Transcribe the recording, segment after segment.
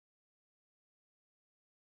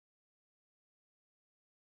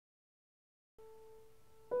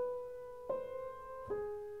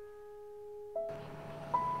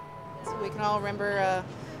So we can all remember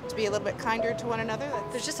to be a little bit kinder to one another.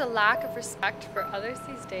 There's just a lack of respect for others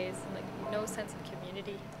these days, and like no sense of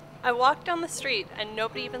community. I walk down the street and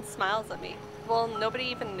nobody even smiles at me. Well, nobody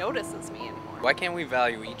even notices me anymore. Why can't we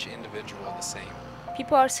value each individual the same?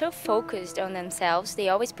 People are so focused on themselves, they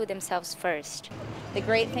always put themselves first. The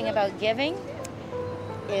great thing about giving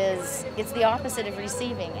is it's the opposite of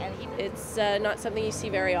receiving. And it's not something you see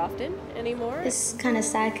very often anymore. It's kind of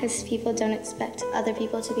sad because people don't expect other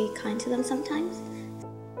people to be kind to them sometimes.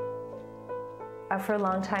 For a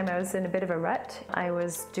long time I was in a bit of a rut. I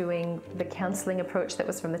was doing the counseling approach that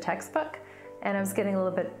was from the textbook, and I was getting a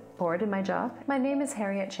little bit bored in my job. My name is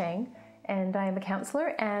Harriet Chang, and I am a counselor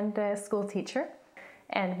and a school teacher.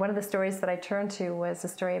 And one of the stories that I turned to was a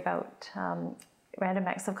story about random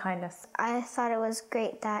acts of kindness. I thought it was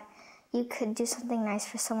great that you could do something nice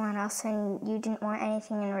for someone else and you didn't want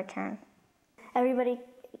anything in return. Everybody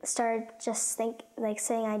started just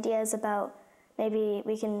saying ideas about maybe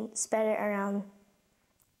we can spread it around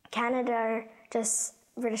Canada or just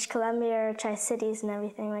British Columbia or Tri-Cities and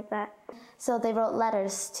everything like that. So they wrote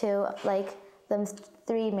letters to like the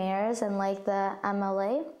 3 mayors and like the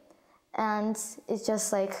MLA, and it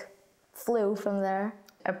just like flew from there.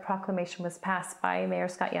 A proclamation was passed by Mayor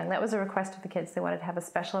Scott Young. That was a request of the kids. They wanted to have a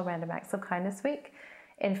special Random Acts of Kindness week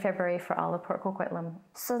in February for all of Port Coquitlam.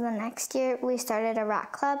 So the next year we started a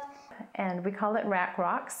RAK club. And we call it RAK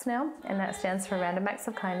ROCKS now, and that stands for Random Acts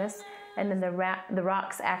of Kindness. And then the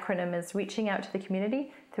ROCKS acronym is reaching out to the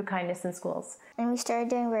community through kindness in schools. And we started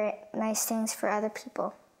doing very nice things for other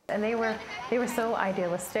people. And they were so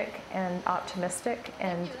idealistic and optimistic,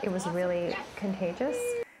 and it was really contagious.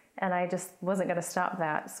 And I just wasn't going to stop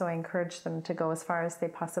that, so I encouraged them to go as far as they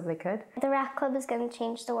possibly could. The RAK Club is going to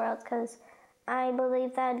change the world because I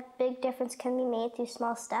believe that a big difference can be made through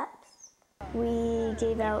small steps. We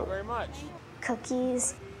gave out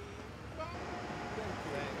cookies,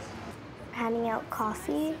 handing out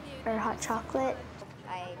coffee or hot chocolate.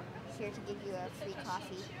 I'm here to give you a free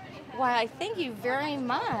coffee. Why, thank you very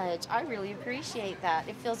much. I really appreciate that.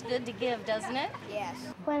 It feels good to give, doesn't it? Yes.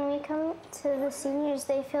 When we come to the seniors,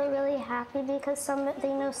 they feel really happy because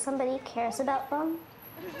they know somebody cares about them.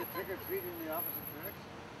 Is it trick-or-treat in the opposite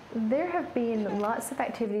direction? There have been lots of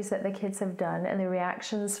activities that the kids have done, and the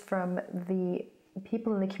reactions from the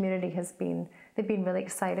people in the community they've been really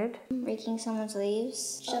excited. Raking someone's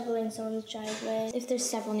leaves. Shoveling someone's driveway. If there's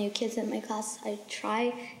several new kids in my class, I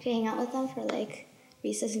try to hang out with them for like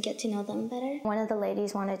recess and get to know them better. One of the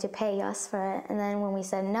ladies wanted to pay us for it, and then when we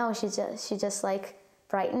said no, she just like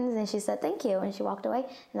brightened and she said thank you, and she walked away,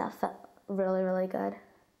 and that felt really, really good.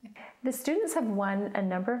 The students have won a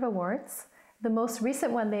number of awards. The most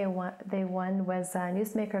recent one they won was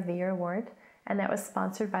Newsmaker of the Year award, and that was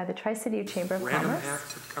sponsored by the Tri-City Chamber of Commerce. Random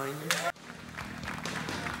acts of kindness.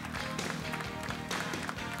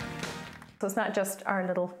 So it's not just our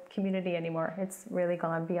little community anymore. It's really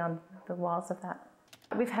gone beyond the walls of that.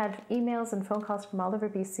 We've had emails and phone calls from all over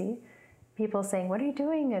BC, people saying, what are you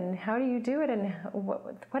doing and how do you do it and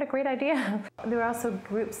what a great idea. There are also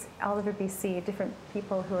groups all over BC, different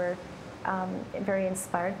people who are very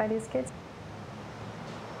inspired by these kids.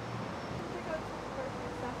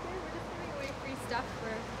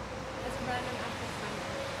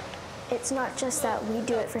 It's not just that we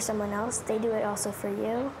do it for someone else, they do it also for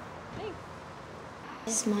you.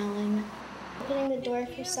 Smiling. Opening the door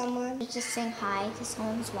for someone. Just saying hi to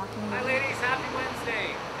someone who's walking by. Hi ladies, happy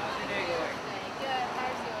Wednesday. How's your day going? Good,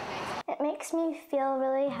 how's yours? It makes me feel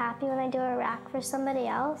really happy when I do a RAK for somebody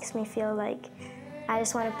else. It makes me feel like I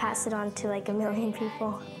just want to pass it on to like a million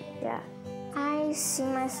people. Yeah. I see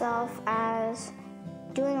myself as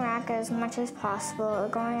doing RAK as much as possible,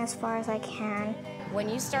 going as far as I can. When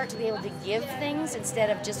you start to be able to give things instead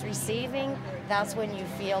of just receiving, that's when you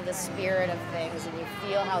feel the spirit of things and you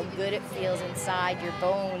feel how good it feels inside your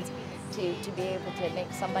bones to be able to make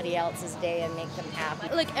somebody else's day and make them happy.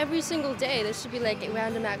 Like every single day, there should be like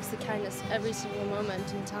random acts of kindness every single moment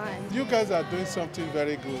in time. You guys are doing something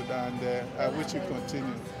very good, and I wish you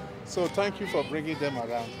continue. So thank you for bringing them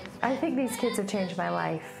around. I think these kids have changed my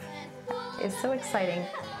life. It's so exciting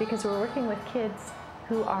because we're working with kids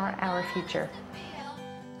who are our future.